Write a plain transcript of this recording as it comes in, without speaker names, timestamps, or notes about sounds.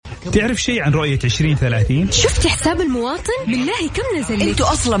تعرف شيء عن رؤية 2030؟ شفت حساب المواطن؟ بالله كم نزل؟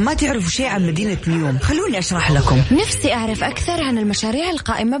 انتوا أصلا ما تعرفوا شيء عن مدينة نيوم، خلوني أشرح لكم. نفسي أعرف أكثر عن المشاريع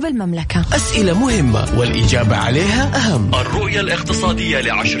القائمة بالمملكة. أسئلة مهمة والإجابة عليها أهم. الرؤية الاقتصادية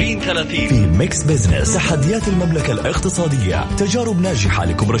ل2030 في ميكس بزنس. تحديات المملكة الاقتصادية، تجارب ناجحة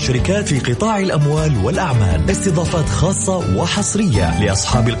لكبرى الشركات في قطاع الأموال والأعمال، استضافات خاصة وحصرية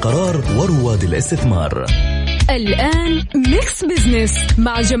لأصحاب القرار ورواد الاستثمار. الآن ميكس بزنس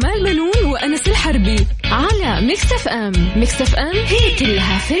مع جمال منون وأنس الحربي على ميكس اف ام. ميكس اف ام هي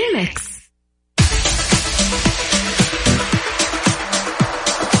كلها في الميكس.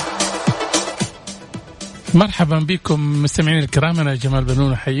 مرحبا بكم مستمعين الكرام، أنا جمال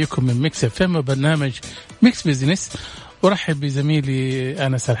بنون أحييكم من ميكس اف ام وبرنامج ميكس بزنس. ورحب بزميلي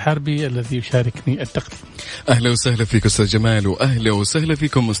أنس الحربي الذي يشاركني التقديم. أهلا وسهلا فيك أستاذ جمال، وأهلا وسهلا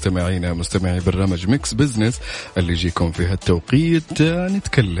فيكم مستمعي برنامج ميكس بزنس اللي يجيكم في هالتوقيت.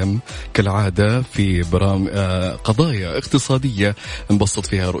 نتكلم كالعادة في قضايا اقتصادية نبسط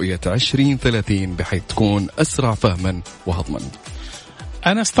فيها رؤية 2030 بحيث تكون أسرع فهما وهضما.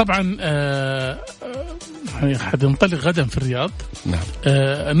 أنس طبعا حننطلق غدا في الرياض. نعم.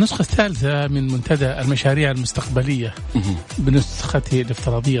 النسخة الثالثة من منتدى المشاريع المستقبلية بنسخته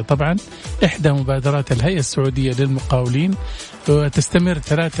الافتراضية. طبعا إحدى مبادرات الهيئة السعودية للمقاولين، وتستمر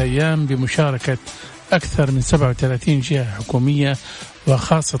 3 أيام بمشاركة أكثر من 37 جهة حكومية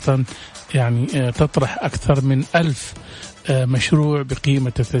وخاصة يعني تطرح أكثر من 1000 مشروع بقيمة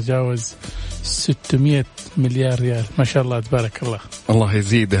تتجاوز 600 مليار ريال. ما شاء الله تبارك الله. الله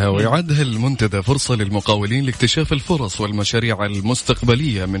يزيدها. ويعد المنتدى فرصة للمقاولين لاكتشاف الفرص والمشاريع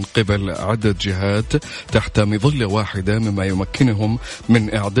المستقبلية من قبل عدة جهات تحت مظلة واحدة، مما يمكنهم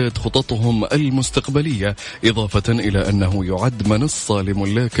من إعداد خططهم المستقبلية، إضافة إلى أنه يعد منصة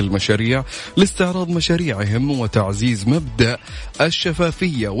لملاك المشاريع لاستعراض مشاريعهم وتعزيز مبدأ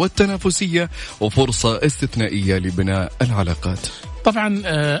الشفافية والتنافسية، وفرصة استثنائية لبناء العلاقات. طبعا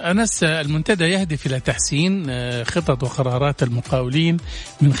أنس المنتدى يهدف إلى تحسين خطط وقرارات المقاولين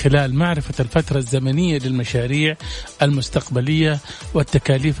من خلال معرفة الفترة الزمنية للمشاريع المستقبلية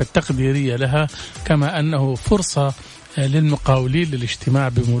والتكاليف التقديرية لها، كما أنه فرصة للمقاولين للاجتماع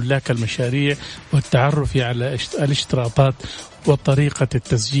بملاك المشاريع والتعرف على الاشتراطات وطريقة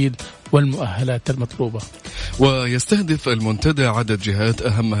التسجيل والمؤهلات المطلوبة. ويستهدف المنتدى عدد جهات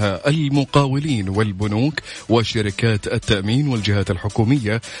أهمها المقاولين والبنوك وشركات التأمين والجهات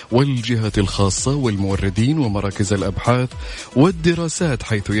الحكومية والجهات الخاصة والموردين ومراكز الأبحاث والدراسات،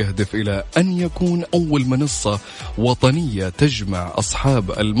 حيث يهدف إلى أن يكون أول منصة وطنية تجمع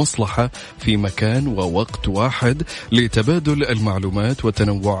أصحاب المصلحة في مكان ووقت واحد لتبادل المعلومات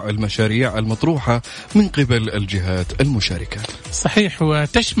وتنوع المشاريع المطروحة من قبل الجهات المشاركة. صحيح.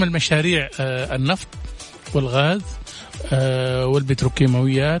 وتشمل مشاريع النفط والغاز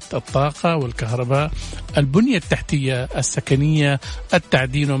والبتروكيماويات، الطاقة والكهرباء، البنية التحتية السكنية،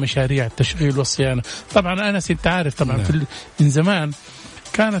 التعدين ومشاريع التشغيل والصيانة. طبعا أنا أنت عارف طبعا من زمان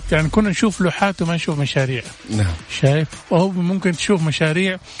كانت يعني كنا نشوف لوحات وما نشوف مشاريع. نعم. شايف؟ وهو ممكن تشوف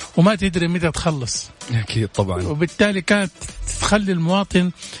مشاريع وما تدري متى تخلص. أكيد طبعا. وبالتالي كانت تخلي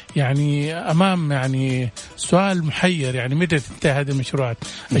المواطن يعني أمام يعني سؤال محير، يعني متى تنتهي هذه المشروعات.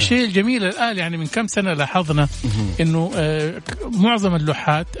 الشيء الجميل الآن يعني من كم سنة لاحظنا إنه معظم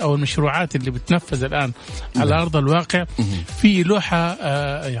اللوحات أو المشروعات اللي بتنفذ الآن على أرض الواقع في لوحة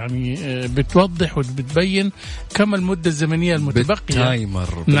يعني بتوضح وبتبين كم المدة الزمنية المتبقية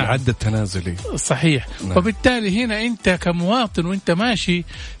بالعد التنازلي. صحيح. وبالتالي هنا أنت كمواطن وأنت ماشي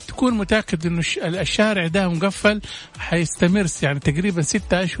تكون متأكد إنه الشارع ده مقفل حيستمر يعني تقريبا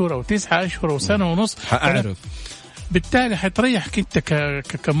 6 أشهر أو 9 أشهر أو سنة ونص. حأعرف. بالتالي حتريحك أنت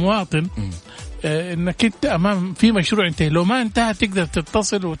كمواطن إنك أنت أمام في مشروع انتهى، لو ما انتهى تقدر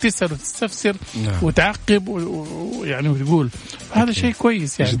تتصل وتسأل وتستفسر وتعقب ويعني وتقول. هذا شيء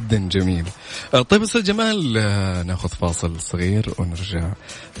كويس يعني. جدا جميل. طيب أستاذ جمال، ناخذ فاصل صغير ونرجع.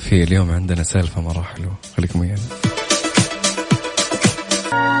 في اليوم عندنا سالفة مراحله، خليكم ويانا.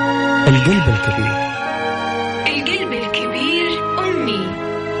 القلب الكبير. القلب الكبير أمي.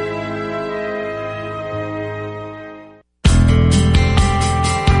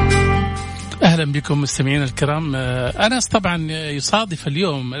 أهلا بكم مستمعين الكرام. أنس طبعا يصادف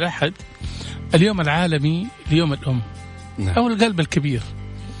اليوم الأحد اليوم العالمي ليوم الأم. نعم. أو القلب الكبير.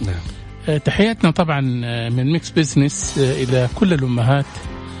 نعم. تحياتنا طبعا من ميكس بيزنس إلى كل الأمهات،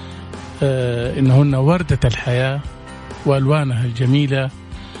 إنهن وردة الحياة وألوانها الجميلة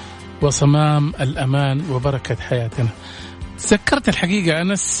وصمام الأمان وبركة حياتنا. تذكرت الحقيقة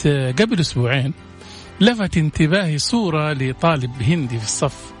أنس قبل أسبوعين لفت انتباهي صورة لطالب هندي في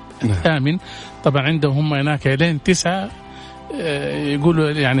الصف الثامن. طبعا عندهم هم هناك لين 9 يقولوا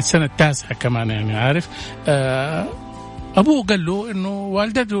يعني السنة التاسعة كمان يعني عارف. أبوه قال له إنه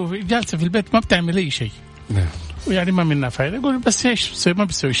والدته جالسة في البيت ما بتعمل أي شيء. نعم. ويعني ما منها فائدة. يقول بس إيش ما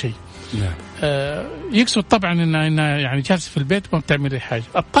بتسوي شيء. نعم. يقصد طبعا إنها يعني جالسة في البيت ما بتعمل أي حاجة.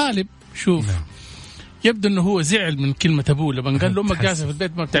 الطالب شوف نعم. يبدو إنه هو زعل من كلمة أبوه لما قال له أمك جالسة في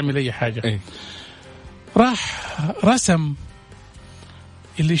البيت ما بتعمل أي حاجة. راح رسم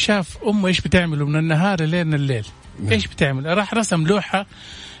اللي شاف أمه إيش بتعمله من النهار لين الليل. إيش بتعمل؟ راح رسم لوحة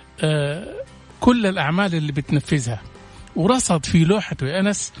كل الأعمال اللي بتنفذها، ورصد في لوحته يا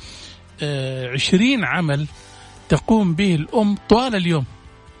أنس 20 عمل تقوم به الأم طوال اليوم.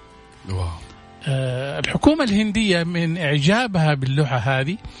 واو. الحكومة الهندية من إعجابها باللوحة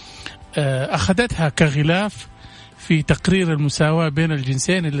هذه أخذتها كغلاف في تقرير المساواة بين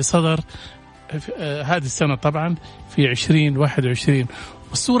الجنسين اللي صدر هذه السنة طبعا في 2021.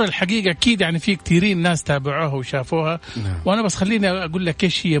 والصورة الحقيقة أكيد يعني في كثيرين ناس تابعوها وشافوها. نعم. وأنا بس خليني أقول لك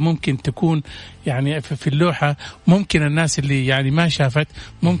إيش هي ممكن تكون يعني في اللوحة، ممكن الناس اللي يعني ما شافت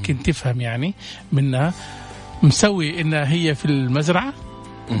ممكن تفهم يعني منها. مسوي إنها هي في المزرعة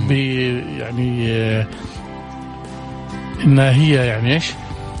يعني إنها هي يعني إيش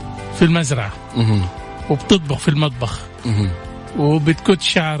في المزرعة وبتطبخ في المطبخ وبتكت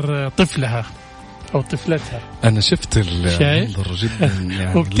شعر طفلها أو طفلتها. أنا شفت المنظر جدا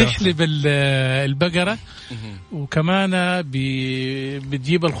يعني وبتحلب البقرة وكمان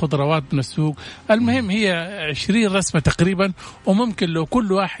بتجيب الخضروات من السوق. المهم هي 20 رسمة تقريبا، وممكن لو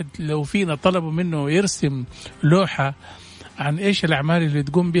كل واحد لو فينا طلبوا منه يرسم لوحة عن إيش الأعمال اللي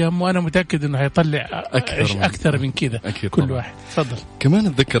تقوم بها، وأنا متأكد إنه هيطلع أكثر من كذا كل طبعا. واحد تفضل. كمان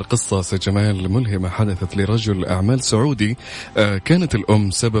أتذكر قصة جمال ملهمة حدثت لرجل أعمال سعودي. كانت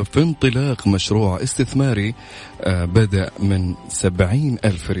الأم سبب في انطلاق مشروع استثماري بدأ من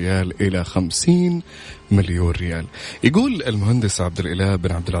 70,000 ريال إلى 50 مليون ريال. يقول المهندس عبد الإله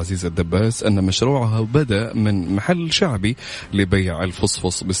بن عبد العزيز الدباس أن مشروعها بدأ من محل شعبي لبيع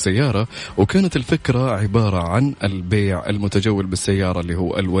الفصفص بالسيارة، وكانت الفكرة عبارة عن البيع المتجول بالسيارة اللي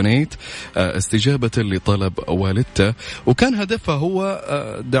هو الونيت استجابة لطلب والدته، وكان هدفها هو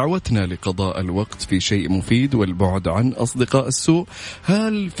دعوتنا لقضاء الوقت في شيء مفيد والبعد عن أصدقاء السوء.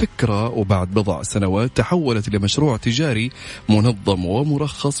 هالفكرة وبعد بضع سنوات تحولت لمشروع تجاري منظم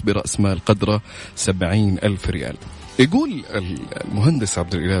ومرخص برأس مال قدره 70,000 ريال. يقول المهندس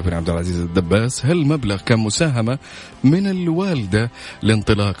عبد الإله بن عبد العزيز الدباس هالمبلغ كان مساهمة من الوالدة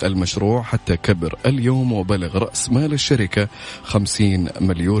لانطلاق المشروع حتى كبر اليوم وبلغ رأس مال الشركة 50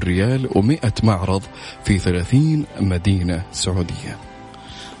 مليون ريال و100 معرض في 30 مدينة سعودية.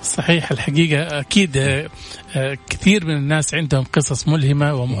 صحيح. الحقيقة أكيد كثير من الناس عندهم قصص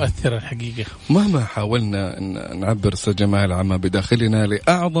ملهمة ومؤثرة الحقيقة. مهما حاولنا أن نعبر جمال عما بداخلنا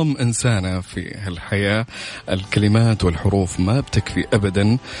لأعظم إنسانة في الحياة، الكلمات والحروف ما بتكفي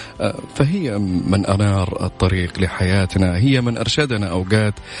أبدا. فهي من أنار الطريق لحياتنا، هي من أرشدنا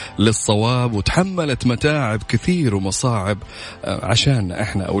أوقات للصواب، وتحملت متاعب كثير ومصاعب عشان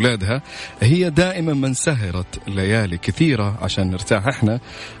إحنا أولادها. هي دائما من سهرت ليالي كثيرة عشان نرتاح إحنا.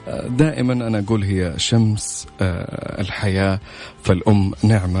 دائما أنا أقول هي شمس الحياة، فالأم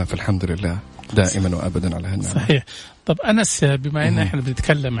نعمة، فالحمد لله دائما وأبدا على هالنعمة. صحيح. طب أنس، بما أن احنا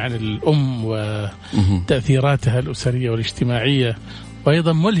بنتكلم عن الأم وتأثيراتها الأسرية والاجتماعية،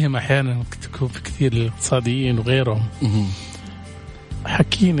 وأيضا ملهمة أحيانا تكون في كثير الاقتصاديين وغيرهم،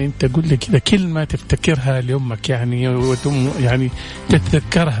 حكينا أنت قل لي كذا كلمة تفتكرها لأمك يعني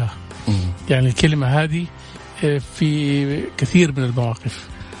تتذكرها يعني الكلمة هذه في كثير من المواقف.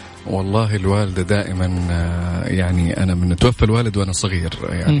 والله الوالدة دائما يعني أنا من توفى الوالد وأنا صغير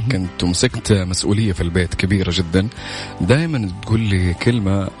يعني كنت مسكت مسؤولية في البيت كبيرة جدا. دائما تقول لي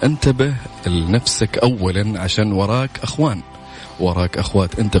كلمة: انتبه لنفسك أولا عشان وراك أخوان، وراك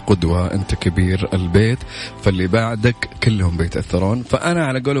أخوات، أنت قدوة، أنت كبير البيت، فاللي بعدك كلهم بيتأثرون. فأنا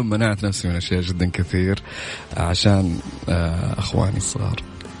على قولهم منعت نفسي من أشياء جدا كثير عشان أخواني الصغار.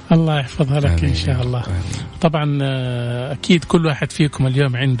 الله يحفظها لك إن شاء الله. طبعا أكيد كل واحد فيكم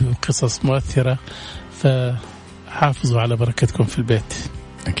اليوم عنده قصص مؤثرة، فحافظوا على بركتكم في البيت.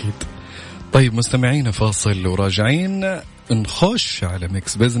 أكيد. طيب مستمعين، فاصل وراجعين نخش على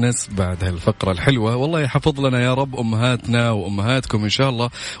ميكس بزنس بعد هالفقرة الحلوة. والله يحفظ لنا يا رب أمهاتنا وأمهاتكم إن شاء الله،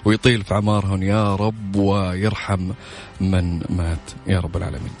 ويطيل في عمارهم يا رب، ويرحم من مات يا رب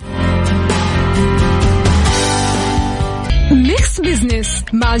العالمين. ميكس بزنس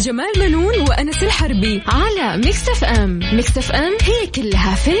مع جمال منون وأنس الحربي على ميكس اف ام. ميكس اف ام هي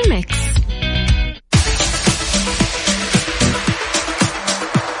كلها في الميكس.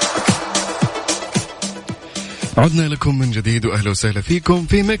 عدنا لكم من جديد وأهلا وسهلا فيكم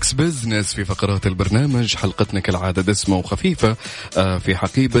في ميكس بزنس في فقرات البرنامج. حلقتنا كالعادة دسمة وخفيفة في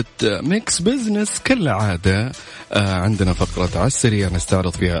حقيبة ميكس بزنس. كالعادة عندنا فقرة على السريع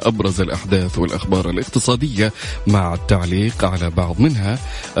نستعرض فيها أبرز الأحداث والأخبار الاقتصادية مع التعليق على بعض منها.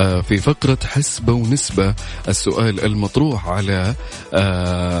 في فقرة حسبة ونسبة السؤال المطروح على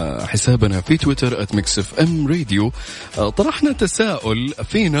حسابنا في تويتر @mixfmradio. طرحنا تساؤل: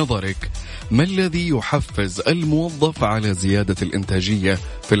 في نظرك ما الذي يحفز الموظف على زيادة الإنتاجية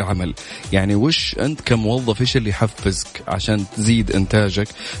في العمل؟ يعني وش أنت كموظف إيش اللي يحفزك عشان تزيد إنتاجك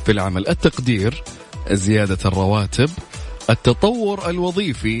في العمل؟ التقدير، زيادة الرواتب، التطور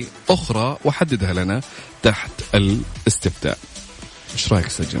الوظيفي، أخرى وحددها لنا تحت الاستفتاء. إيش رأيك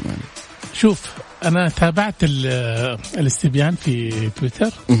أستاذ جمال؟ شوف، أنا تابعت الاستبيان في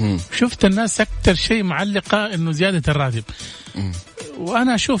تويتر. شفت الناس أكتر شيء معلقة إنه زيادة الراتب.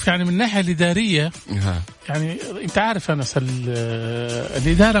 وأنا أشوف يعني من الناحية الإدارية يعني أنت عارف أنا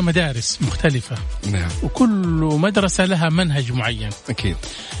الإدارة مدارس مختلفة. نعم. وكل مدرسة لها منهج معين. أكيد.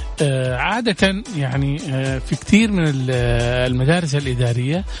 عادة يعني في كثير من المدارس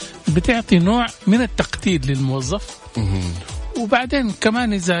الإدارية بتعطي نوع من التقدير للموظف. وبعدين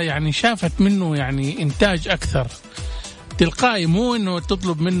كمان إذا يعني شافت منه يعني إنتاج أكثر تلقائي، مو إنه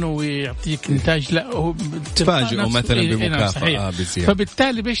تطلب منه ويعطيك إنتاج، لا هو تفاجئه مثلا بمكافأة بزيادة.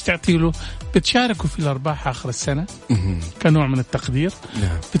 فبالتالي بيش تعطيله؟ بتشاركوا في الأرباح آخر السنة كنوع من التقدير.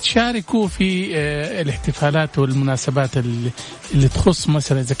 نعم. بتشاركوا في الاحتفالات والمناسبات اللي تخص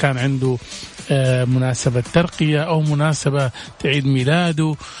مثلا إذا كان عنده مناسبة ترقية أو مناسبة عيد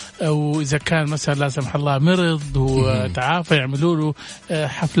ميلاده، أو إذا كان مثلا لا سمح الله مرض وتعافى يعملوا له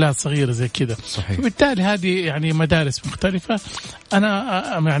حفلات صغيرة زي كده. وبالتالي هذه يعني مدارس مختلفة. أنا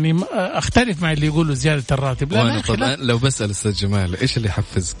يعني أختلف مع اللي يقولوا زيادة الراتب. لا طبعا لو بسأل أستاذ جمال إيش اللي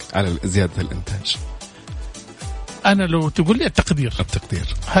يحفزك على زيادة الإنتاج؟ أنا لو تقول لي التقدير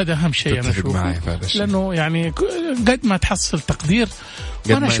هذا أهم شيء أنا أشوفه، لأنه يعني قد ما تحصل تقدير.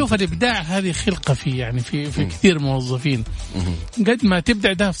 وأنا أشوف الإبداع هذه خلقة فيه يعني في كثير موظفين. قد ما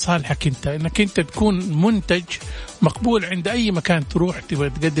تبدع ده في صالحك أنت، إنك أنت تكون منتج مقبول عند أي مكان تروح تبغى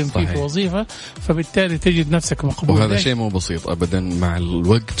تقدم فيه في وظيفة، فبالتالي تجد نفسك مقبول. وهذا شيء مو بسيط أبدا، مع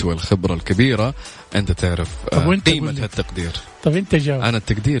الوقت والخبرة الكبيرة أنت تعرف قيمة التقدير. طب أنت جاوب. أنا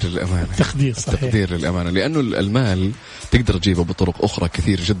التقدير للأمانة. التقدير للأمانة، لأنه المال تقدر تجيبه بطرق أخرى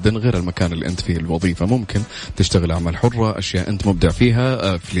كثير جدا غير المكان اللي أنت فيه الوظيفة. ممكن تشتغل أعمال حرة، أشياء أنت مبدع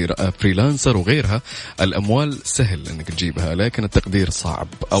فيها، فريلانسر وغيرها. الأموال سهل أنك تجيبها، لكن التقدير صعب،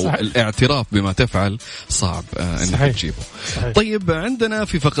 أو صحيح. الاعتراف بما تفعل صعب أنك تجيبه. صحيح. طيب عندنا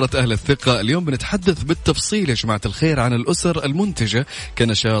في فقرة أهل الثقة اليوم بنتحدث بالتفصيل يا جماعة الخير عن الأسر المنتجة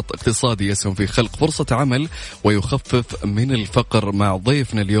كنشاط اقتصادي يسهم في خلق فرصة عمل ويخفف من الفقر، مع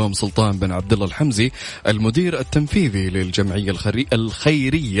ضيفنا اليوم سلطان بن عبد الله الحمزي، المدير التنفيذي للجمعية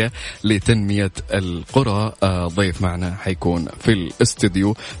الخيرية لتنمية القرى. ضيف معنا حيكون في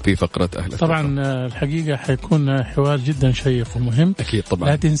الاستوديو في فقرة أهل الثقة. طبعا الحقيقة حيكون حوار جدا شيق ومهم. أكيد طبعا.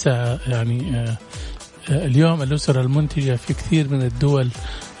 لا تنسى يعني اليوم الأسر المنتجة في كثير من الدول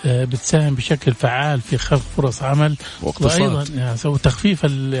بتساهم بشكل فعال في خلق فرص عمل وأيضا يعني تخفيف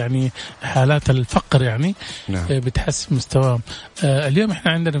يعني حالات الفقر يعني. نعم. بتحسن مستواهم. اليوم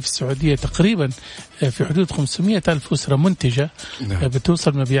احنا عندنا في السعودية تقريبا في حدود 500,000 أسرة منتجة. نعم.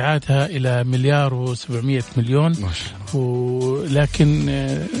 بتوصل مبيعاتها إلى 1,700,000,000. ولكن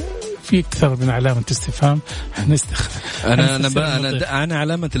في أكثر من علامة استفهام أنا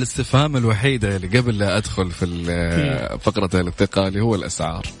علامة الاستفهام الوحيدة اللي قبل لا أدخل في فقرة الثقة اللي هو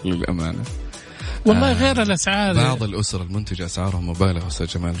الأسعار للأمانة. والله غير الأسعار، بعض الأسر المنتجة أسعارهم مبالغة أستاذ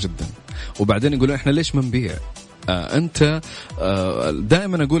جمال جدا. وبعدين يقولون إحنا ليش ما نبيع؟ أنت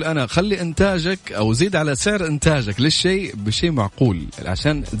دائما أقول أنا خلي إنتاجك أو زيد على سعر إنتاجك للشيء بشيء معقول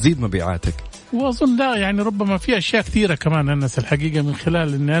عشان تزيد مبيعاتك. وأظن لا يعني ربما في أشياء كثيرة كمان الناس الحقيقة من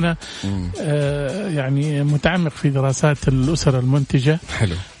خلال أن أنا يعني متعمق في دراسات الأسر المنتجة.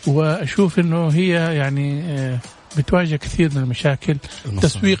 حلو. وأشوف أنه هي يعني بتواجه كثير من المشاكل.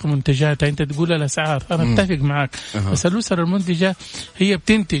 تسويق منتجاتها، انت تقول الاسعار، انا اتفق معك. بس الاسر المنتجه هي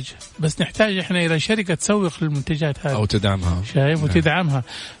بتنتج، بس نحتاج احنا الى شركه تسوق للمنتجات هذه او تدعمها. شايف؟ وتدعمها.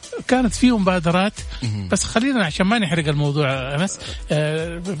 كانت فيه مبادرات بس خلينا عشان ما نحرق الموضوع أنس.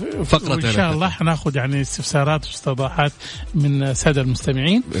 فقرة إن شاء الله حناخد يعني استفسارات واستوضاحات من السادة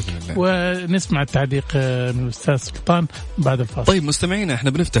المستمعين ونسمع التعليق من الأستاذ سلطان بعد الفاصل. طيب مستمعين، احنا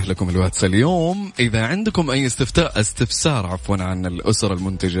بنفتح لكم الواتس اليوم إذا عندكم أي استفسار عن الأسر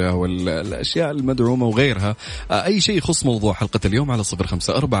المنتجة والأشياء المدعومة وغيرها، أي شيء يخص موضوع حلقة اليوم على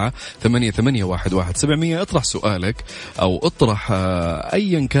 0548811700. اطرح سؤالك أو اطرح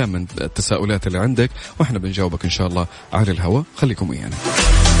أيا كان من التساؤلات اللي عندك وإحنا بنجاوبك إن شاء الله على الهواء. خليكم ويانا.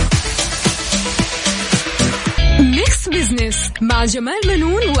 ميكس بزنس مع جمال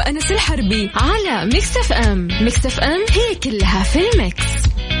منون وأنس الحربي على ميكس اف ام. ميكس اف ام هي كلها في الميكس.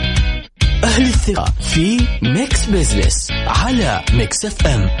 أهل الثقة في ميكس بزنس على ميكس اف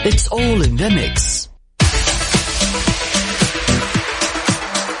ام. It's all in the mix.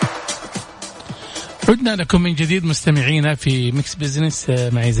 عدنا لكم من جديد مستمعينا في ميكس بزنس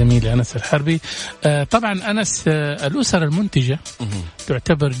معي زميلي أنس الحربي. طبعا أنس، الأسر المنتجة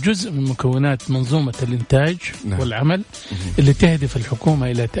تعتبر جزء من مكونات منظومة الإنتاج والعمل اللي تهدف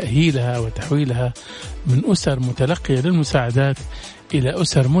الحكومة إلى تأهيلها وتحويلها من أسر متلقية للمساعدات إلى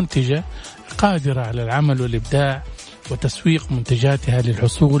أسر منتجة قادرة على العمل والإبداع وتسويق منتجاتها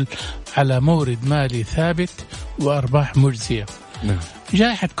للحصول على مورد مالي ثابت وأرباح مجزية.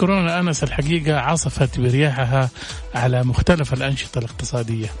 جائحة كورونا أنس الحقيقة عصفت برياحها على مختلف الأنشطة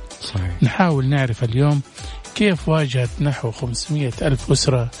الاقتصادية. صحيح. نحاول نعرف اليوم كيف واجهت نحو 500 ألف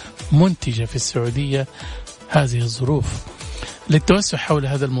أسرة منتجة في السعودية هذه الظروف. للتوسع حول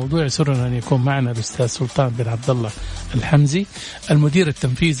هذا الموضوع يسرنا أن يكون معنا الأستاذ سلطان بن عبد الله الحمزي، المدير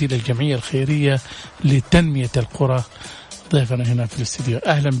التنفيذي للجمعية الخيرية لتنمية القرى، ضيفنا هنا في الاستديو.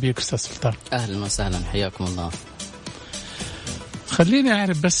 أهلا بك أستاذ سلطان. أهلا وسهلا، حياكم الله. خليني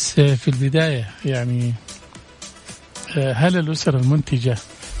أعرف بس في البداية، يعني هل الأسر المنتجة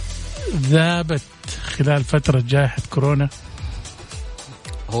ذابت خلال فترة جائحة كورونا؟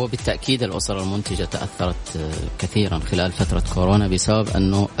 هو بالتأكيد الأسر المنتجة تأثرت كثيرا خلال فترة كورونا بسبب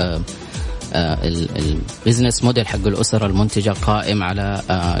أنه البزنس موديل حق الأسر المنتجة قائم على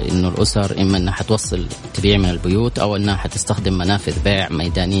أنه الأسر إما أنها حتوصل تبيع من البيوت أو أنها حتستخدم منافذ بيع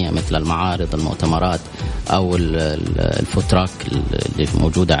ميدانية مثل المعارض، المؤتمرات أو الفوتراك اللي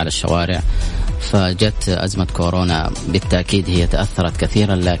موجودة على الشوارع. فجت أزمة كورونا بالتأكيد هي تأثرت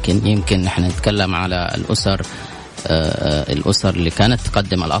كثيرا، لكن يمكن نحن نتكلم على الأسر اللي كانت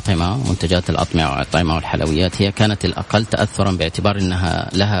تقدم الأطعمة، منتجات الأطعمة والحلويات، هي كانت الأقل تأثرا باعتبار أنها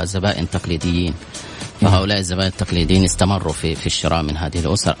لها زبائن تقليديين. فهؤلاء الزبائن التقليديين استمروا في الشراء من هذه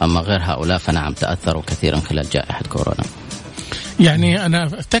الأسر، أما غير هؤلاء فنعم تأثروا كثيرا خلال جائحة كورونا. يعني أنا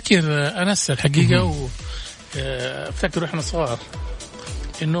أفتكر أنس الحقيقة أفتكر إحنا صغار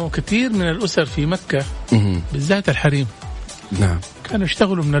إنه كثير من الأسر في مكة بالذات الحريم كانوا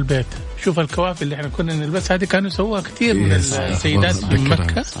يشتغلوا من البيت. شوف الكوافي اللي احنا كنا نلبسها هذه كانوا يسووها كثير من السيدات في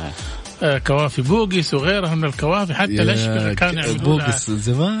مكة. كوافي بوغيس وغيرها من الكوافي، حتى الأشبه كانوا يعملوا بوغيس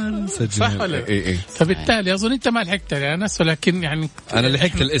زمان صح ولا؟ فبالتالي أظن أنت ما لحقت يا ناس، ولكن يعني أنا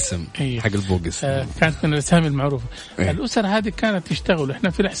لحقت الاسم حق البوغيس. كانت من الأسامي المعروفة. الأسر هذه كانت تشتغل. إحنا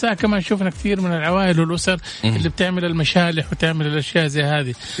في الإحساء كمان شوفنا كثير من العوائل والأسر اللي بتعمل المشالح وتعمل الأشياء زي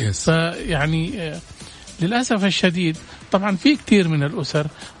هذه. فيعني للأسف الشديد طبعا في كثير من الأسر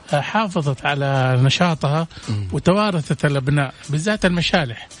حافظت على نشاطها وتوارثت الأبناء بالذات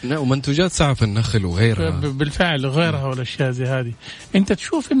المشالح ومنتجات سعف النخل وغيرها. بالفعل غيرها والأشياء زي هذه. أنت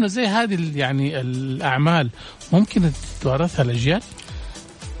تشوف إنه زي هذه يعني الأعمال ممكن تتوارثها الأجيال؟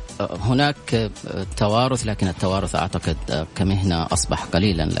 هناك توارث، لكن التوارث أعتقد كمهنة أصبح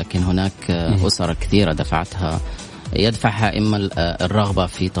قليلا، لكن هناك أسر كثيرة يدفعها إما الرغبة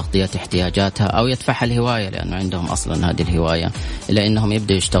في تغطية احتياجاتها أو يدفعها الهواية، لأنه عندهم أصلا هذه الهواية، إلا أنهم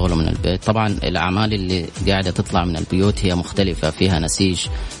يبدأوا يشتغلوا من البيت. طبعا الأعمال اللي قاعدة تطلع من البيوت هي مختلفة، فيها نسيج،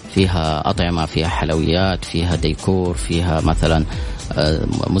 فيها أطعمة، فيها حلويات، فيها ديكور، فيها مثلا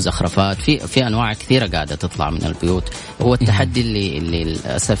مزخرفات، في أنواع كثيرة قاعدة تطلع من البيوت. هو التحدي اللي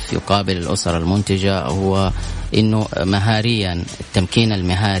للأسف يقابل الأسر المنتجة هو إنه مهاريا التمكين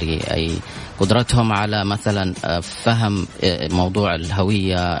المهاري، أي قدرتهم على مثلا فهم موضوع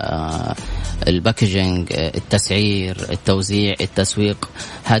الهوية، الباكجينج، التسعير، التوزيع، التسويق.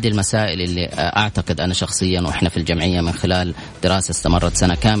 هذه المسائل اللي أعتقد أنا شخصيا وإحنا في الجمعية من خلال دراسة استمرت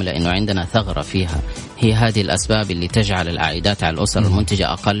سنة كاملة إنه عندنا ثغرة فيها. هي هذه الأسباب اللي تجعل العائدات على الأسر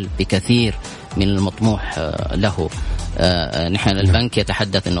المنتجة أقل بكثير من المطموح له. نحن البنك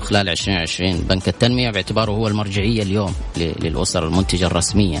يتحدث أنه خلال 2020 بنك التنمية باعتباره هو المرجعية اليوم للأسر المنتجة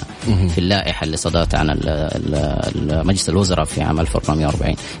الرسمية في اللائحة اللي صدرت عن مجلس الوزراء في عام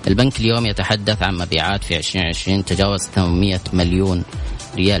 1440. البنك اليوم يتحدث عن مبيعات في 2020 تجاوز 800 مليون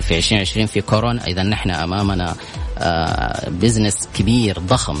ريال في 2020 في كورونا. إذا نحن أمامنا بزنس كبير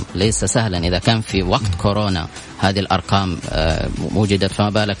ضخم ليس سهلا. إذا كان في وقت كورونا هذه الأرقام وجدت، فما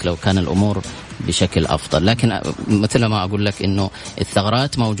بالك لو كان الأمور بشكل أفضل. لكن مثل ما أقول لك إنه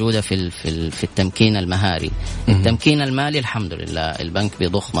الثغرات موجودة في التمكين المهاري. التمكين المالي الحمد لله البنك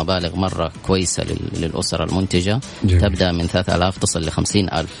بيضخ مبالغ مرة كويسة للأسر المنتجة. جميل. تبدأ من 3000 تصل ل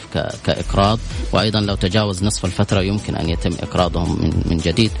 50,000 كإقراض، وأيضا لو تجاوز نصف الفترة يمكن أن يتم إقراضهم من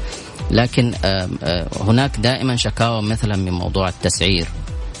جديد. لكن هناك دائما شكاوى مثلا من موضوع التسعير،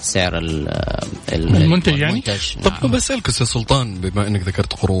 سعر المنتج يعني. طب نعم. بسألك أستاذ سلطان، بما أنك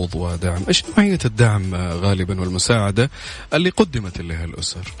ذكرت قروض ودعم، إيش نوعية الدعم غالبا والمساعدة اللي قدمت لها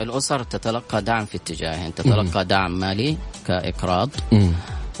الأسر؟ الأسر تتلقى دعم في اتجاهين، تتلقى دعم مالي كإقراض،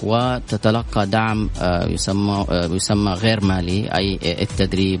 وتتلقى دعم يسمى غير مالي، أي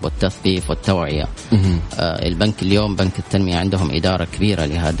التدريب والتثقيف والتوعية. البنك اليوم بنك التنمية عندهم إدارة كبيرة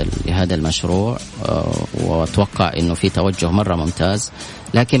لهذا المشروع، وأتوقع إنه في توجه مرة ممتاز،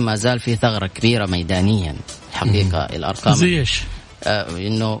 لكن ما زال في ثغرة كبيرة ميدانيا الحقيقة. الأرقام زيش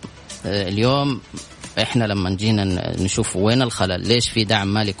إنه اليوم إحنا لما جينا نشوف وين الخلل، ليش في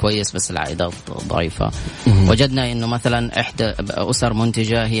دعم مالي كويس بس العائدات ضعيفة. وجدنا إنه مثلا إحدى أسر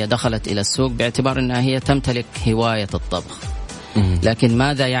منتجة هي دخلت إلى السوق باعتبار أنها هي تمتلك هواية الطبخ، لكن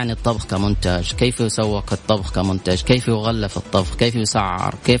ماذا يعني الطبخ كمنتج؟ كيف يسوق الطبخ كمنتج؟ كيف يغلف الطبخ؟ كيف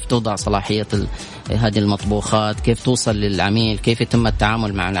يسعر؟ كيف توضع صلاحية هذه المطبوخات؟ كيف توصل للعميل؟ كيف يتم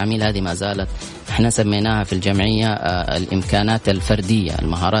التعامل مع العميل؟ هذه ما زالت احنا سميناها في الجمعية الإمكانات الفردية،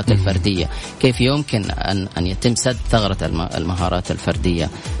 المهارات الفردية. كيف يمكن أن يتم سد ثغرة المهارات الفردية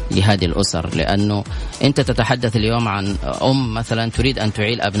لهذه الأسر؟ لأنه أنت تتحدث اليوم عن مثلا تريد أن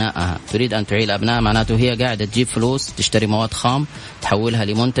تعيل أبنائها، معناته هي قاعدة تجيب فلوس تشتري مواد خام تحولها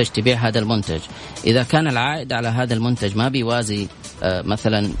لمنتج تبيع هذا المنتج. إذا كان العائد على هذا المنتج ما بيوازي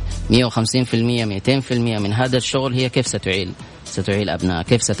مثلا 150% 200% من هذا الشغل، هي كيف ستعيل أبناء؟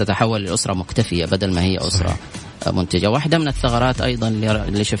 كيف ستتحول لأسرة مكتفية بدل ما هي أسرة منتجة؟ واحدة من الثغرات أيضا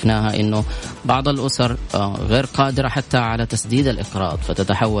اللي شفناها إنه بعض الأسر غير قادرة حتى على تسديد الإقراض،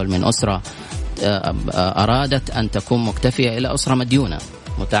 فتتحول من أسرة أرادت أن تكون مكتفية إلى أسرة مديونة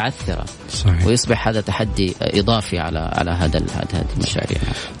متعثرة. صحيح. ويصبح هذا تحدي إضافي على هذا المشاريع.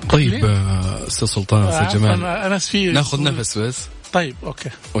 طيب أستاذ سلطان، أستاذ جمال، ناخذ نفس بس. طيب أوكي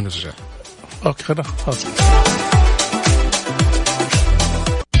ونرجع. أوكي خلاص.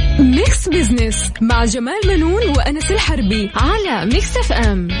 ميكس بزنس مع جمال منون وأنس الحربي على ميكس اف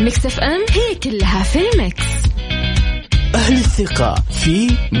ام. ميكس اف ام هي كلها في الميكس. أهل الثقة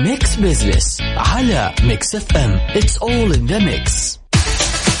في ميكس بزنس على ميكس اف ام. It's all in the mix.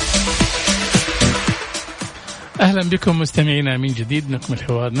 أهلا بكم مستمعينا من جديد، نكمل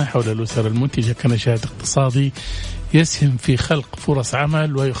حوارنا حول الأسر المنتجة كنشاط اقتصادي يسهم في خلق فرص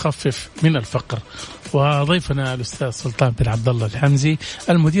عمل ويخفف من الفقر. وضيفنا الأستاذ سلطان بن عبد الله الحمزي،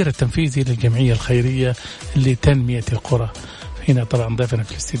 المدير التنفيذي للجمعية الخيرية لتنمية القرى، هنا طبعا ضيفنا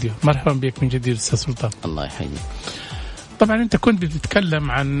في الاستديو. مرحبا بك من جديد أستاذ سلطان. الله يحييك. طبعا أنت كنت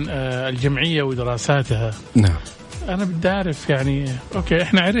بتتكلم عن الجمعية ودراساتها. نعم. أنا بدي أعرف يعني أوكي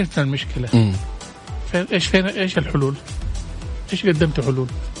إحنا عرفنا المشكلة. إيش الحلول؟ إيش قدمت حلول؟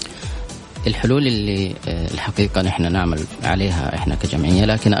 الحلول اللي الحقيقة نحن نعمل عليها إحنا كجمعية،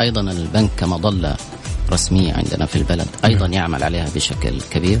 لكن أيضا البنك كمظلة رسمية عندنا في البلد أيضا يعمل عليها بشكل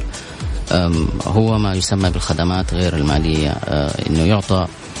كبير، هو ما يسمى بالخدمات غير المالية. إنه يعطى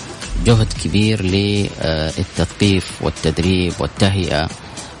جهد كبير للتثقيف والتدريب والتهيئة،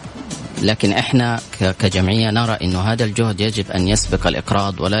 لكن احنا كجمعية نرى انه هذا الجهد يجب ان يسبق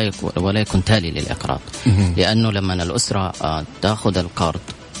الاقراض ولا يكون تالي للاقراض. لانه لما الاسرة تاخذ القرض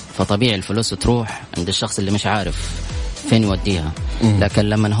فطبيعي الفلوس تروح عند الشخص اللي مش عارف فين يوديها. لكن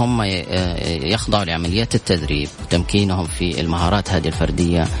لما هم يخضعوا لعمليات التدريب وتمكينهم في المهارات هذه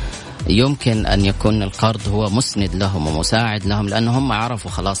الفردية، يمكن أن يكون القرض هو مسند لهم ومساعد لهم، لأنه هم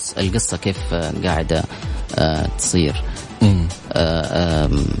عرفوا خلاص القصة كيف قاعدة تصير.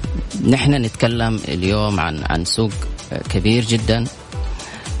 نحن نتكلم اليوم عن سوق كبير جدا،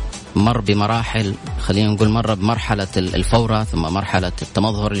 مر بمراحل، خلينا نقول مر بمرحلة الفورة، ثم مرحلة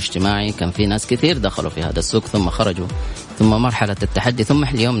التمظهر الاجتماعي، كان في ناس كثير دخلوا في هذا السوق ثم خرجوا، ثم مرحلة التحدي، ثم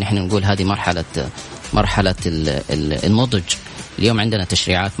اليوم نحن نقول هذه مرحلة النضج. اليوم عندنا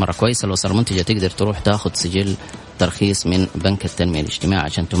تشريعات مرة كويسة، الأسر المنتجة تقدر تروح تاخذ سجل ترخيص من بنك التنمية الاجتماعي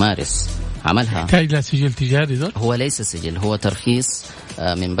عشان تمارس عملها. يحتاج لا سجل تجاري ده؟ هو ليس سجل، هو ترخيص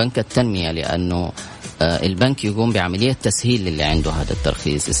من بنك التنمية، لأنه البنك يقوم بعملية تسهيل اللي عنده هذا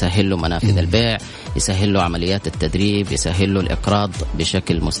الترخيص، يسهل له منافذ البيع، يسهل له عمليات التدريب، يسهل له الإقراض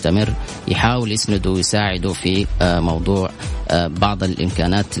بشكل مستمر، يحاول يسنده ويساعده في موضوع بعض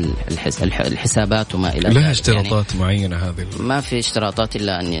الإمكانات الحسابات وما إلى ذلك. لها اشتراطات يعني معينة هذه؟ ما في اشتراطات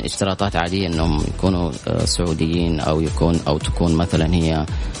إلا أن اشتراطات عادية، أنهم يكونوا سعوديين أو تكون مثلا هي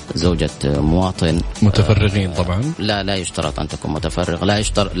زوجة مواطن. متفرغين طبعا؟ لا يشترط أن تكون متفرغ،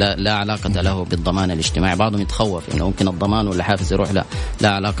 لا علاقة له بالضمان الاجتماعي. بعضهم يتخوف إنه ممكن الضمان ولا حافز يروح، لا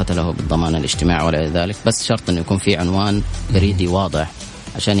علاقة له بالضمان الاجتماعي ولا ذلك، بس شرط إنه يكون في عنوان بريدي واضح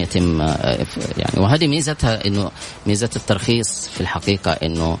عشان يتم يعني. وهذه ميزتها، إنه ميزة الترخيص في الحقيقة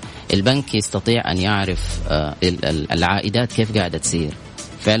إنه البنك يستطيع أن يعرف العائدات كيف قاعدة تسير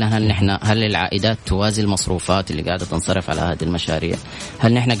فعلا. هل العائدات توازي المصروفات اللي قاعدة تنصرف على هذه المشاريع؟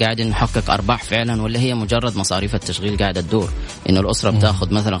 هل نحن قاعدين نحقق أرباح فعلا، ولا هي مجرد مصاريف التشغيل قاعدة تدور؟ إنه الأسرة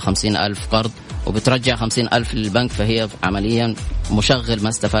بتاخذ مثلا 50,000 قرض وبترجع 50,000 للبنك، فهي عمليا مشغل ما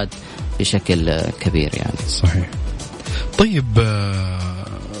استفاد بشكل كبير يعني. صحيح. طيب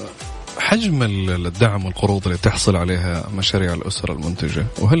حجم الدعم والقروض اللي تحصل عليها مشاريع الأسرة المنتجة،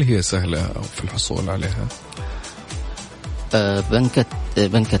 وهل هي سهلة أو في الحصول عليها؟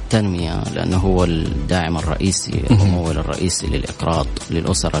 بنك التنمية لأنه هو الداعم الرئيسي، الممول الرئيسي للإقراض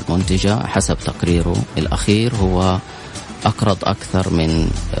للأسر المنتجة، حسب تقريره الأخير هو أقرض أكثر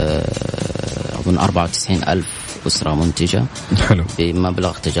من 94,000 أسرة منتجة. حلو.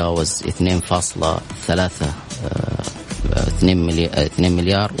 بمبلغ تجاوز 2.3 2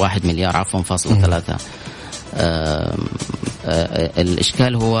 مليار 1 مليار عفوا فاصلة 3.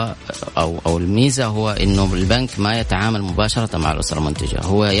 الإشكال هو أو الميزة هو إنه البنك ما يتعامل مباشرة مع الأسرة المنتجة،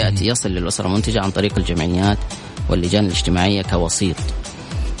 هو يصل للأسرة المنتجة عن طريق الجمعيات واللجان الاجتماعية كوسيط.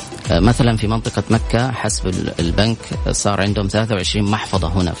 مثلا في منطقة مكة حسب البنك صار عندهم 23 محفظة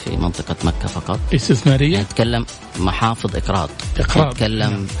هنا في منطقة مكة فقط استثمارية. نتكلم محافظ إقراض.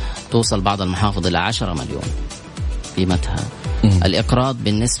 نتكلم توصل بعض المحافظ إلى 10 مليون قيمتها. الإقراض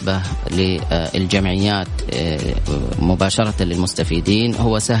بالنسبة للجمعيات مباشرة للمستفيدين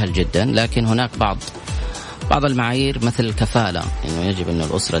هو سهل جدا، لكن هناك بعض المعايير مثل الكفالة، إنه يجب إنه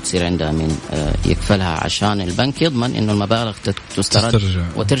الأسرة تصير عندها من يكفلها عشان البنك يضمن إنه المبالغ تسترد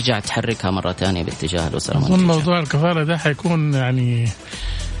وترجع تحركها مرة ثانية باتجاه الأسرة المنتجة. موضوع الكفالة ده حيكون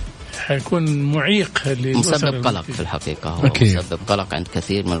معيق مسبب قلق في الحقيقة، هو مسبب قلق عند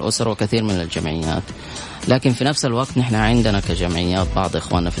كثير من الأسر وكثير من الجمعيات. لكن في نفس الوقت نحن عندنا كجمعيات بعض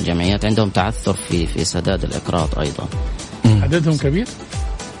إخواننا في الجمعيات عندهم تعثر في سداد الإقراض أيضا. عددهم كبير؟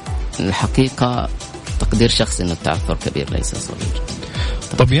 الحقيقة تقدير شخصي أن التعثر كبير ليس صغير.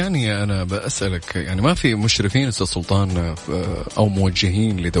 طب يعني أنا بأسألك، يعني ما في مشرفين أستاذ سلطان أو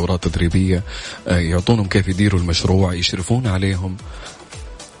موجهين لدورات تدريبية يعطونهم كيف يديروا المشروع، يشرفون عليهم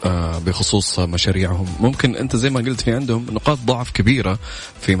بخصوص مشاريعهم؟ ممكن أنت زي ما قلت في عندهم نقاط ضعف كبيرة،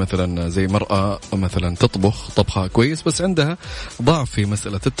 في مثلا زي مرأة مثلا تطبخ طبخها كويس بس عندها ضعف في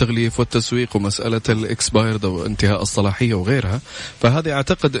مسألة التغليف والتسويق ومسألة الإكسبايرد أو انتهاء الصلاحية وغيرها. فهذه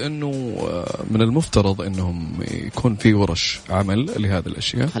أعتقد أنه من المفترض أنهم يكون في ورش عمل لهذه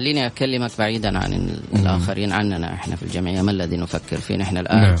الأشياء. خليني أكلمك بعيدا عن الآخرين عننا إحنا في الجمعية ما الذي نفكر فيه. نحن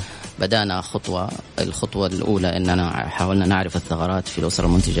الآن بدأنا الخطوة الأولى أننا حاولنا نعرف الثغرات في الأسرة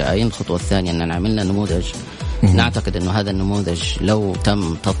المنتجة أين. الخطوة الثانية أننا عملنا نموذج نعتقد أنه هذا النموذج لو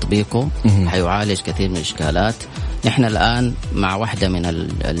تم تطبيقه حيعالج كثير من الإشكالات. نحن الآن مع واحدة من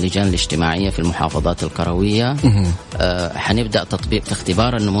اللجان الاجتماعية في المحافظات القروية حنبدأ تطبيق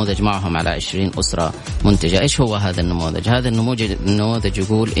اختبار النموذج معهم على 20 أسرة منتجة. إيش هو هذا النموذج؟ هذا النموذج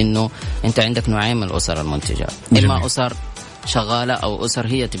يقول إنه أنت عندك نوعين من الأسر المنتجة، إما أسر شغالة أو أسر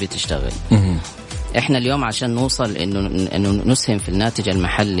هي تبي تشتغل. إحنا اليوم عشان نوصل إنه نسهم في الناتج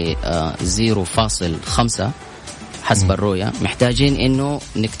المحلي 0.5 حسب الرؤية، محتاجين إنه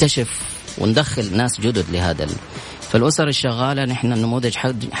نكتشف وندخل ناس جدد لهذا. فالأسر الشغالة نحن النموذج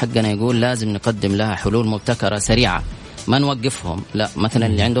حقنا يقول لازم نقدم لها حلول مبتكرة سريعة، ما نوقفهم. لا، مثلا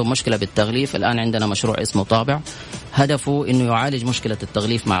اللي عندهم مشكلة بالتغليف، الآن عندنا مشروع اسمه طابع هدفه إنه يعالج مشكلة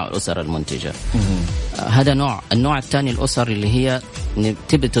التغليف مع الأسر المنتجة. هذا نوع. النوع الثاني الأسر اللي هي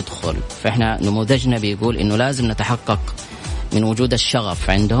تبي تدخل، فإحنا نموذجنا بيقول إنه لازم نتحقق من وجود الشغف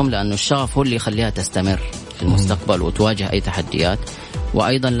عندهم، لأنه الشغف هو اللي يخليها تستمر في المستقبل وتواجه أي تحديات.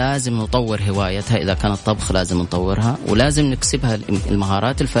 وأيضا لازم نطور هوايتها، إذا كانت طبخ لازم نطورها، ولازم نكسبها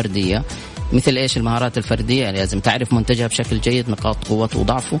المهارات الفردية. مثل إيش المهارات الفردية؟ يعني لازم تعرف منتجها بشكل جيد، نقاط قوته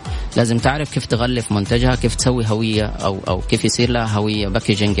وضعفه، لازم تعرف كيف تغلف منتجها، كيف تسوي هوية أو كيف يصير لها هوية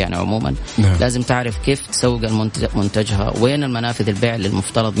باكيجينج يعني عموما. لازم تعرف كيف تسوق منتجها، وين المنافذ البيع اللي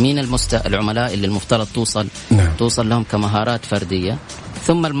المفترض، مين العملاء اللي المفترض توصل لهم كمهارات فردية.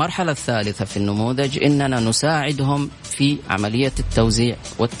 ثم المرحلة الثالثة في النموذج إننا نساعدهم في عملية التوزيع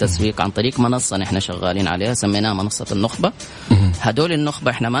والتسويق عن طريق منصة نحن شغالين عليها سميناها منصة النخبة. هدول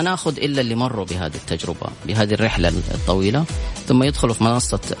النخبة احنا ما ناخذ إلا اللي مروا بهذه التجربة بهذه الرحلة الطويلة ثم يدخلوا في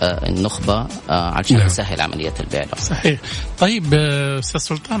منصة النخبة عشان يسهل عملية البيع. صحيح. طيب أستاذ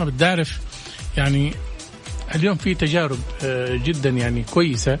سلطان، بدي أعرف يعني اليوم في تجارب جدا يعني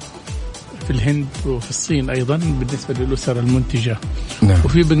كويسة في الهند وفي الصين أيضا بالنسبة للأسر المنتجة.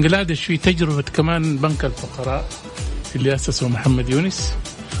 وفي بنغلاديش في تجربة كمان بنك الفقراء اللي أسسه محمد يونس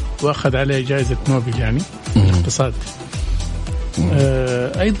وأخذ عليه جائزة نوبل يعني الاقتصاد.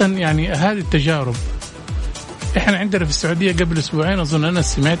 أيضا يعني هذه التجارب إحنا عندنا في السعودية قبل أسبوعين أظن أنا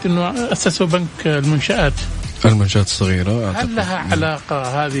سمعت إنه أسسوا بنك المنشآت الصغيرة. هل لها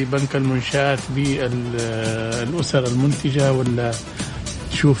علاقة هذه بنك المنشآت بالأسر المنتجة ولا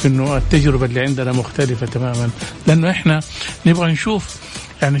شوف إنه التجربة اللي عندنا مختلفة تماما؟ لأنه إحنا نبغى نشوف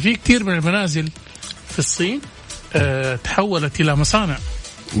يعني في كتير من المنازل في الصين تحولت إلى مصانع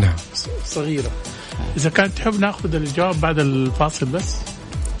صغيرة. إذا كانت تحب نأخذ الجواب بعد الفاصل بس.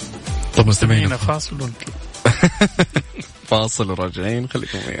 طب مستمعين فاصل فاصل وراجعين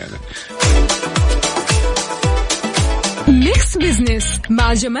خليكم ويانا. ميكس بزنس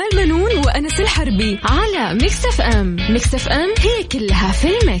مع جمال منون وأنس الحربي على ميكس اف ام. ميكس اف ام هي كلها في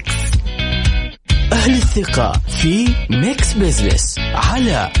الميكس. أهل الثقة في ميكس بزنس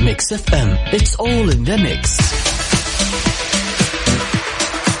على ميكس اف ام. It's all in the mix.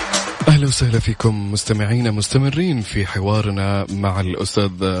 أهلا وسهلا فيكم مستمعينا، مستمرين في حوارنا مع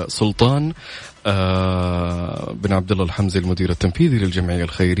الأستاذ سلطان بن عبد الله الحمزي المدير التنفيذي للجمعية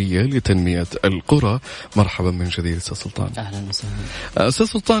الخيرية لتنمية القرى. مرحبا من جديد أستاذ سلطان. أهلا وسهلا. أستاذ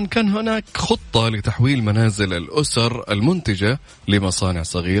سلطان، كان هناك خطة لتحويل منازل الأسر المنتجة لمصانع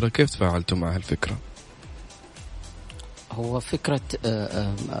صغيرة، كيف تفاعلتم مع هالفكرة؟ هو فكرة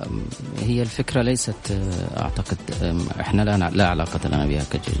هي الفكرة ليست أعتقد إحنا لا علاقة لنا بها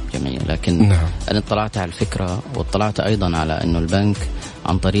كجمعية، لكن أنا اطلعت على الفكرة واطلعت أيضا على أنه البنك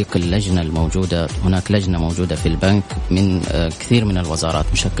عن طريق اللجنة الموجودة، هناك لجنة موجودة في البنك من كثير من الوزارات،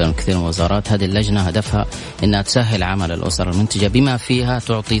 مشكلة من كثير من الوزارات. هذه اللجنة هدفها أنها تسهل عمل الأسر المنتجة بما فيها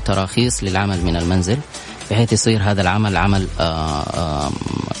تعطي تراخيص للعمل من المنزل بحيث يصير هذا العمل عمل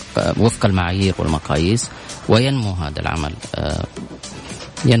وفق المعايير والمقاييس وينمو هذا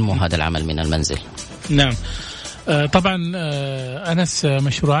العمل من المنزل. نعم. طبعا أنس،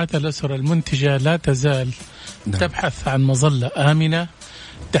 مشروعات الأسر المنتجة لا تزال تبحث عن مظلة آمنة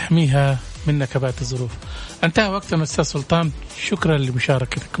تحميها من نكبات الظروف. انتهى وقتنا أستاذ سلطان، شكرا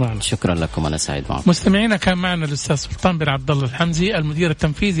لمشاركتك معنا. شكرا لكم، أنا سعيد معكم. مستمعينا، كان معنا الأستاذ سلطان بن عبد الله الحمزي المدير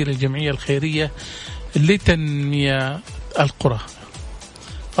التنفيذي للجمعية الخيرية لتنمية القرى.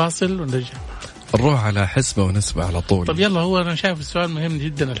 فاصل ونرجع نروح على حسبة ونسبة على طول. طب يلا، هو أنا شايف السؤال مهم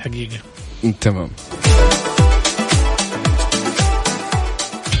جدا الحقيقة. تمام.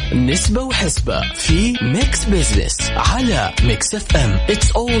 نسبة وحسبة في ميكس بيزنس على ميكس اف ام. It's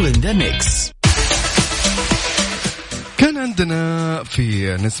all in the mix. كان عندنا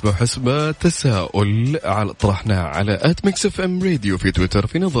في نسبة وحسبة تساؤل طرحناه على @mixfmradio في تويتر.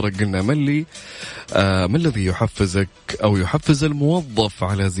 في نظرك قلنا ما الذي يحفزك أو يحفز الموظف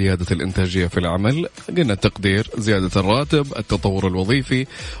على زيادة الإنتاجية في العمل؟ قلنا التقدير، زيادة الراتب، التطور الوظيفي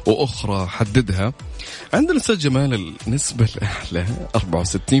وأخرى حددها. عندنا أستاذ جمال النسبة الأعلى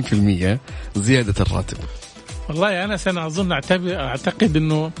 64% زيادة الراتب. والله أنا أظن أعتقد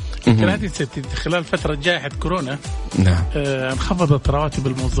أنه هذه خلال فترة جائحة كورونا انخفضت رواتب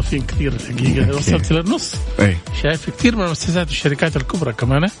الموظفين كثير الحقيقة، وصلت للنص. شايف كثير من المؤسسات والشركات الكبرى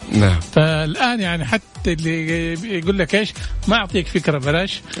كمان. فالآن يعني حتى اللي يقول لك إيش ما أعطيك فكرة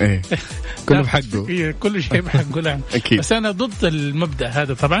بلاش، كله بحقه، كل شيء بحقه. بس أنا ضد المبدأ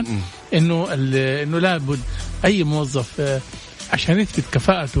هذا طبعا، إنه لابد أي موظف عشان يثبت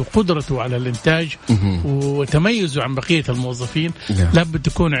كفاءته وقدرته على الإنتاج وتميزه عن بقية الموظفين لابد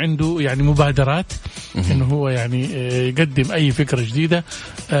تكون عنده يعني مبادرات إنه هو يعني يقدم أي فكرة جديدة.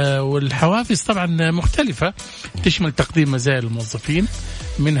 والحوافز طبعا مختلفة، تشمل تقديم مزايا للموظفين،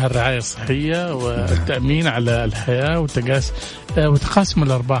 منها الرعاية الصحية والتأمين على الحياة وتقاسم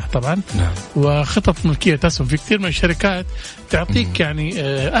الأرباح طبعا. وخطط ملكية أسهم، في كثير من الشركات تعطيك يعني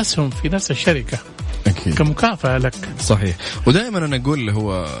أسهم في نفس الشركة أكيد كمكافأة لك. صحيح. ودائما أنا أقول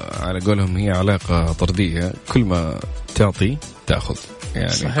هو على قولهم هي علاقة طردية، كل ما تعطي تأخذ،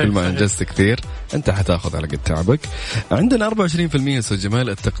 يعني صحيح كل ما أنجزت كثير أنت حتأخذ على قد تعبك. عندنا 24% جمال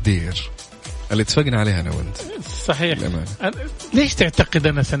التقدير اللي اتفقنا عليها أنا وأنت. صحيح. ليش تعتقد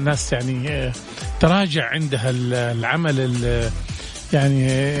أن الناس يعني تراجع عندها العمل يعني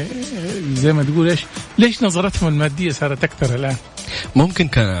زي ما تقول ليش نظرتهم المادية صارت أكثر الآن؟ ممكن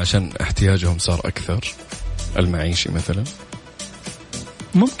كان عشان احتياجهم صار أكثر، المعيشي مثلا؟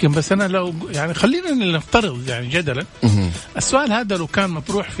 ممكن، بس أنا لو يعني خلينا نفترض يعني جدلا السؤال هذا لو كان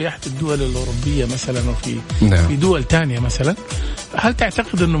مطروح في أحد الدول الأوروبية مثلا وفي في دول تانية مثلا، هل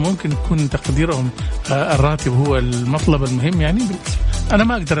تعتقد أنه ممكن يكون تقديرهم الراتب هو المطلب المهم؟ يعني أنا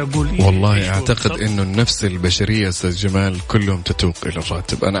ما أقدر أقول والله أعتقد أنه النفس البشرية أستاذ جمال كلهم تتوق إلى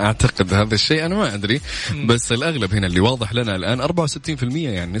الراتب. أنا أعتقد هذا الشيء، أنا ما أدري، بس الأغلب هنا اللي واضح لنا الآن 64%،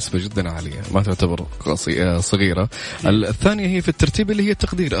 يعني نسبة جدا عالية ما تعتبر صغيرة. الثانية هي في الترتيب اللي هي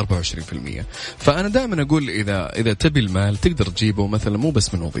تقدير 24%. فأنا دائما أقول إذا تبي المال تقدر تجيبه مثلا مو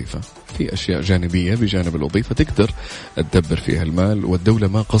بس من وظيفة، في أشياء جانبية بجانب الوظيفة تقدر تدبر فيها المال، والدولة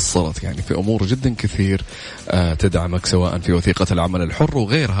ما قصرت يعني في أمور جدا كثير تدعمك، سواء في وثيقة العمل الحر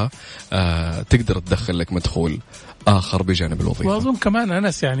وغيرها، تقدر تدخل لك مدخول آخر بجانب الوظيفة. وأظن كمان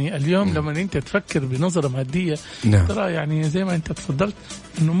أنس يعني اليوم لما أنت تفكر بنظرة مادية ترى يعني زي ما أنت تفضلت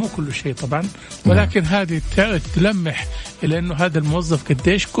إنه مو كل شيء طبعا، ولكن هذه تلمح إلى إنه هذا الموظف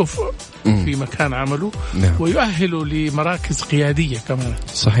قديش كفء في مكان عمله ويؤهله لمراكز قيادية كمان.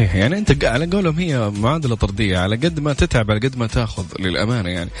 صحيح، يعني أنت على قولهم هي معادلة طردية، على قد ما تتعب على قد ما تأخذ للأمانة.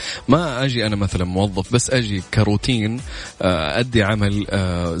 يعني ما أجي أنا مثلا موظف بس أجي كروتين أدي عمل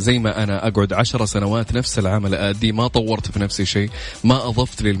زي ما أنا أقعد 10 سنوات نفس العمل أدي، ما طورت في نفسي شيء، ما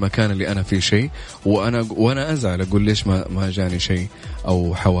أضفت للمكان اللي أنا فيه شيء، وأنا أزعل أقول ليش ما جاني شيء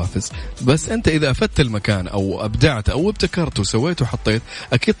أو حوافز. بس أنت إذا أفدت المكان أو أبدعت أو ابتكرت وسويت وحطيت،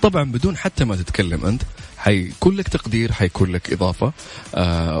 أكيد طبعا بدون حتى ما تتكلم أنت حيكون لك تقدير، حيكون لك إضافة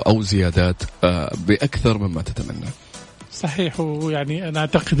أو زيادات بأكثر مما تتمنى. صحيح، ويعني أنا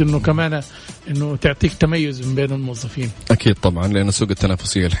أعتقد أنه كمان أنه تعطيك تميز من بين الموظفين. أكيد طبعا، لأن سوق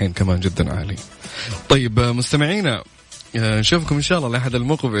التنافسية الحين كمان جدا عالي. طيب مستمعينا، نشوفكم إن شاء الله الأحد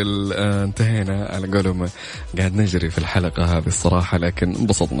المقبل. انتهينا على قولهم، قاعد نجري في الحلقة هذه الصراحة، لكن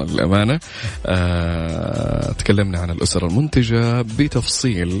انبسطنا للأمانة. تكلمنا عن الأسر المنتجة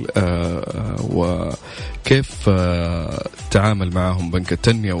بتفصيل وكيف تعامل معهم بنك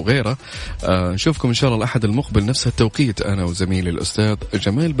التنمية وغيره. نشوفكم إن شاء الله الأحد المقبل نفس التوقيت، أنا وزميلي الأستاذ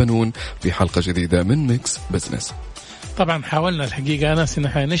جمال بنون في حلقة جديدة من ميكس بزنس. طبعا حاولنا الحقيقة أنس إن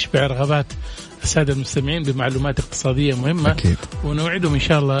احنا نشبع رغبات السادة المستمعين بمعلومات اقتصادية مهمة، أكيد. ونوعدهم إن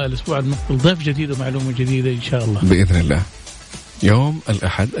شاء الله الأسبوع المقبل ضيف جديد ومعلومة جديدة إن شاء الله بإذن الله يوم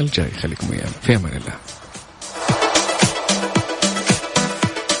الأحد الجاي. خليكم ويانا، في أمان الله.